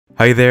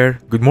Hi there,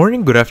 good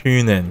morning, good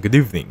afternoon, and good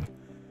evening.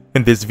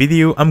 In this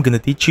video, I'm gonna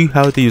teach you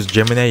how to use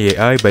Gemini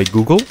AI by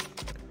Google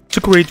to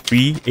create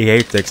free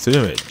AI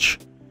text-to-image.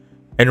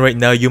 And right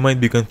now, you might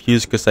be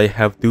confused because I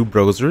have two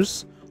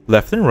browsers,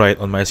 left and right,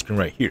 on my screen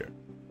right here.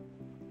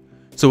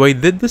 So I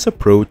did this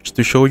approach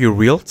to show you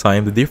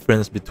real-time the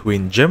difference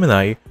between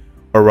Gemini,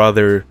 or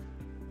rather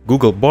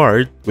Google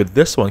Bard, with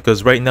this one,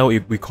 because right now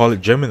we call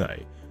it Gemini.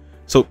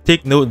 So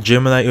take note,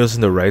 Gemini is on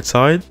the right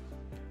side,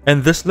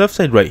 and this left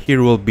side right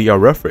here will be our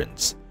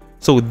reference.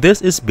 So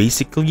this is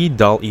basically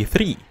DALL-E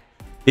 3.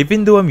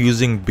 Even though I'm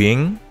using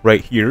Bing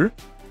right here,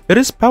 it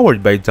is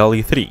powered by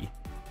DALL-E 3.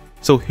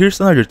 So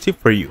here's another tip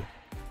for you.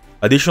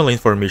 Additional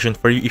information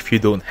for you: if you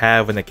don't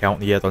have an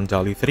account yet on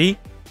DALL-E 3,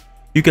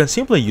 you can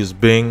simply use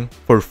Bing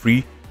for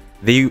free.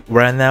 They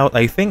ran out,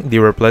 I think they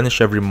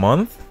replenish every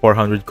month,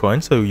 400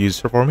 coins, so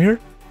use it from here.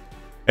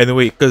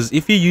 Anyway, because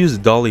if you use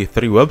DALL-E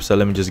 3 website,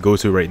 let me just go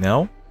to right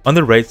now. On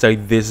the right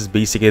side, this is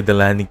basically the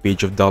landing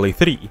page of DALL-E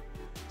 3.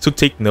 So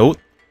take note,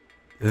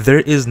 there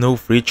is no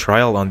free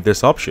trial on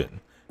this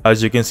option.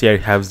 As you can see, I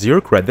have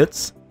 0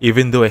 credits,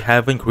 even though I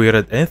haven't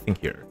created anything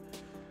here.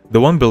 The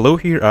one below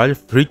here are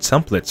free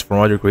templates from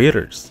other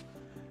creators.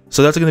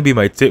 So that's going to be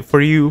my tip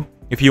for you.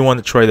 If you want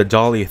to try the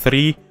DALL-E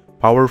 3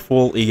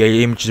 powerful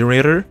AI image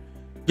generator,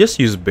 just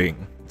use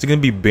Bing. It's going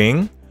to be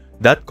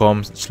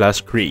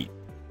bing.com/create.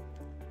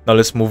 Now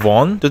let's move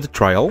on to the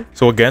trial.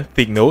 So again,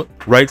 take note,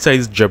 right side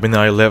is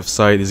Gemini, left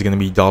side is going to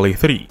be DALL-E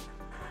 3.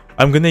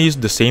 I'm going to use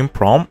the same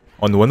prompt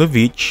on one of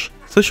each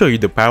to show you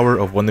the power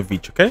of one of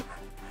each, okay?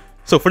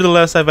 So for the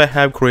left side, I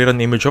have created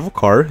an image of a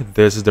car.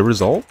 This is the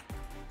result.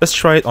 Let's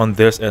try it on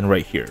this end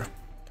right here.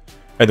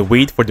 And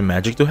wait for the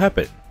magic to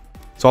happen.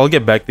 So I'll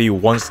get back to you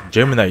once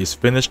Gemini is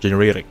finished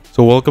generating.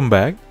 So welcome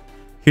back.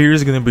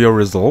 Here's going to be our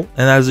result.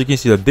 And as you can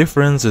see, the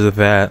difference is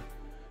that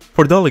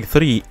for DALL-E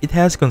 3, it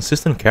has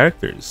consistent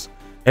characters.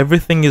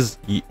 Everything is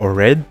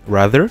red,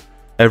 rather.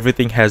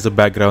 Everything has a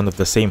background of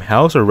the same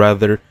house, or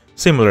rather,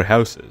 similar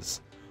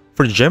houses.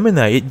 For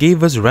Gemini, it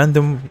gave us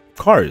random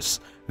cars.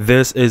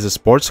 This is a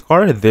sports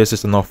car, this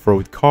is an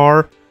off-road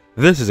car,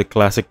 this is a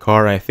classic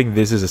car, and I think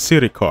this is a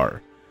city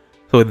car.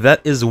 So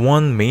that is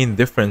one main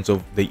difference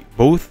of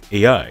both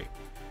AI.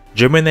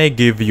 Gemini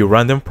give you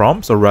random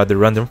prompts, or rather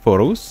random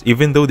photos,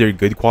 even though they're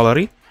good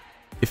quality.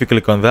 If you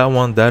click on that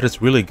one, that is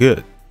really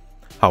good.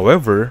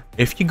 However,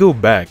 if you go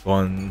back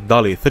on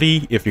DALL-E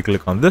 3, if you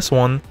click on this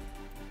one,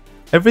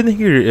 everything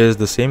here is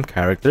the same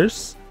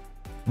characters.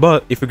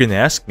 But if you're gonna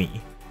ask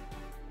me,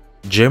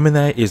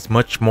 Gemini is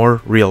much more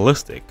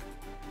realistic.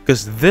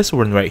 Because this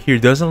one right here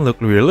doesn't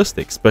look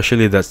realistic,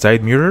 especially that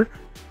side mirror,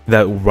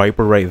 that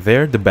wiper right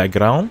there, the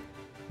background.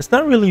 It's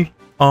not really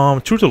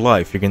true to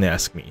life, if you're gonna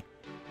ask me.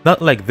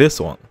 Not like this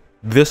one.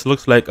 This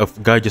looks like a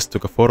guy just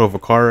took a photo of a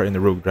car in the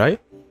road,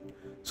 right?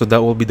 So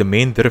that will be the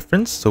main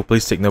difference, so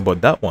please take note about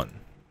that one.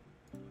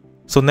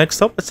 So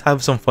next up, let's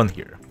have some fun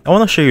here. I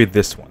want to show you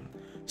this one.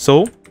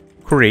 So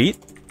create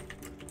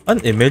an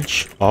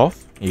image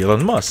of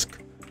Elon Musk.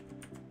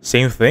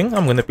 Same thing,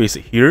 I'm going to paste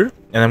it here,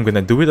 and I'm going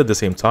to do it at the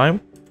same time.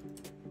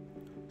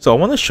 So I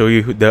want to show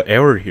you the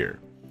error here.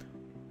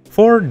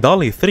 For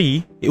DALL-E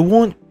 3, it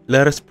won't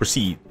let us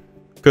proceed.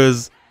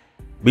 Because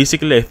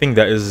basically, I think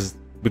that is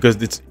because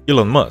it's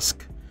Elon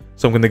Musk.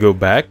 So I'm going to go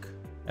back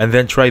and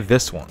then try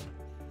this one.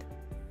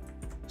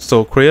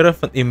 So create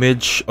an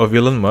image of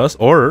Elon Musk,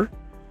 or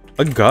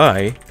a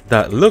guy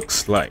that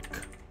looks like,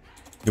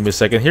 give me a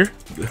second here,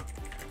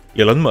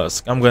 Elon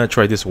Musk. I'm gonna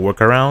try this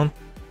workaround.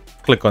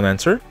 Click on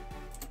enter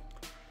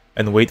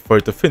and wait for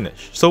it to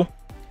finish. So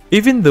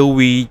even though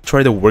we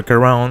try the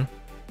workaround,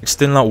 it's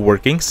still not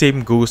working.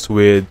 Same goes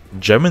with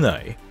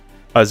Gemini.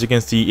 As you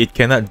can see, it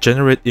cannot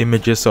generate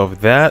images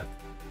of that.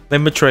 Let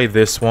me try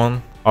this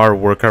one, our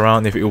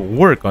workaround, if it will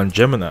work on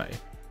Gemini.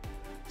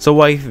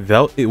 So I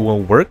doubt it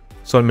will work,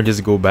 so let me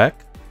just go back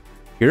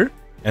here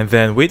and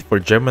then wait for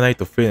Gemini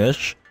to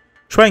finish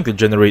trying to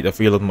generate a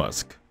Elon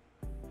Musk.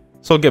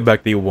 So I'll get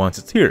back to you once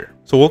it's here.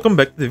 So welcome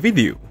back to the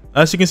video.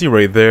 As you can see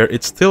right there,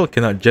 it still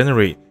cannot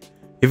generate,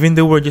 even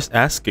though we're just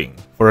asking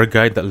for a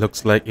guy that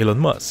looks like Elon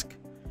Musk.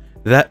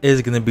 That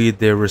is going to be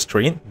their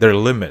restraint, their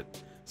limit.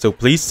 So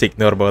please take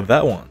note about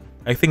that one.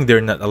 I think they're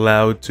not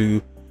allowed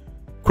to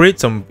create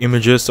some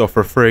images of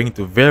referring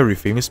to very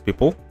famous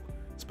people,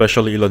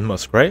 especially Elon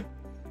Musk, right?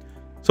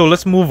 So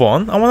let's move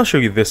on. I want to show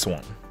you this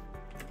one.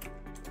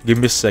 Give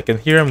me a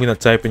second here. I'm going to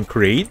type in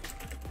create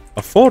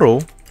a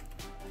photo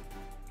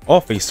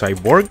of a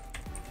cyborg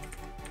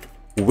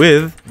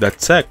with the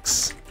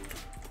text.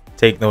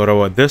 Take note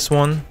about this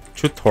one.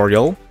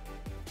 Tutorial.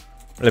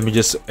 Let me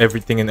just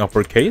everything in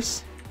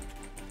uppercase.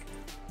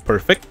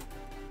 Perfect.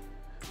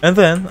 And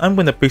then I'm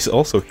going to paste it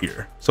also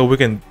here so we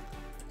can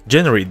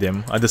generate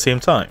them at the same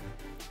time.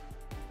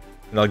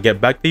 And I'll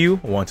get back to you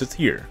once it's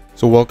here.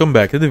 So welcome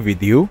back to the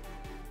video.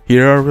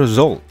 Here are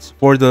results.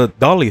 For the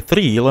DALL-E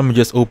 3, let me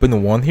just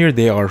open one here.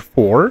 They are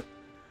 4.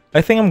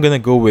 I think I'm gonna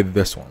go with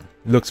this one.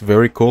 It looks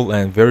very cool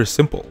and very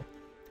simple.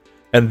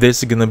 And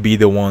this is gonna be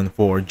the one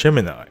for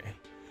Gemini.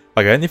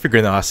 Again, if you're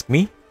gonna ask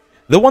me,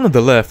 The one on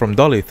the left from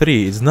DALL-E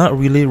 3 is not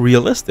really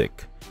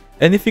realistic.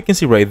 And if you can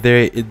see right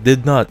there, it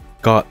did not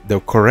got the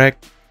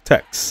correct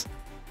text.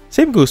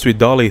 Same goes with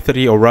DALL-E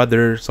 3, or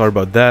rather, sorry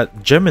about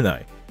that,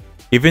 Gemini.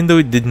 Even though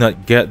it did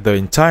not get the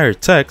entire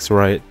text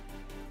right,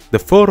 the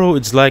photo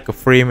is like a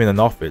frame in an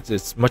office.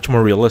 It's much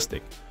more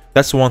realistic.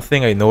 That's one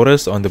thing I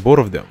noticed on the both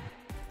of them.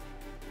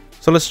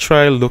 So let's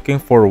try looking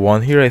for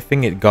one here. I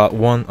think it got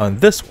one on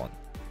this one.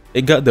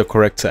 It got the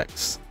correct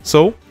text.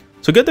 So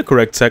to get the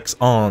correct text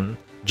on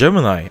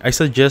Gemini, I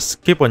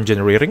suggest keep on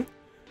generating.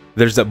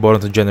 There's that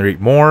button to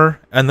generate more,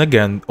 and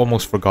again,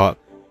 almost forgot,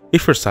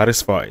 if you're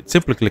satisfied,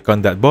 simply click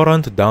on that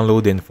button to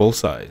download in full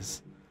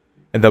size.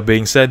 And that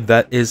being said,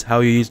 that is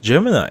how you use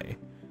Gemini.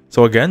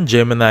 So again,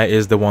 Gemini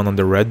is the one on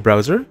the red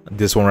browser,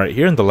 this one right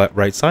here on the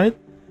right side,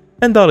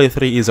 and DALL-E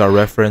 3 is our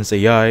reference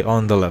AI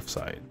on the left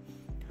side.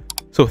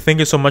 So thank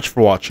you so much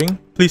for watching.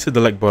 Please hit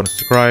the like button,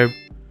 subscribe.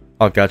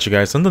 I'll catch you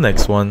guys on the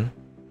next one.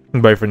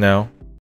 Bye for now.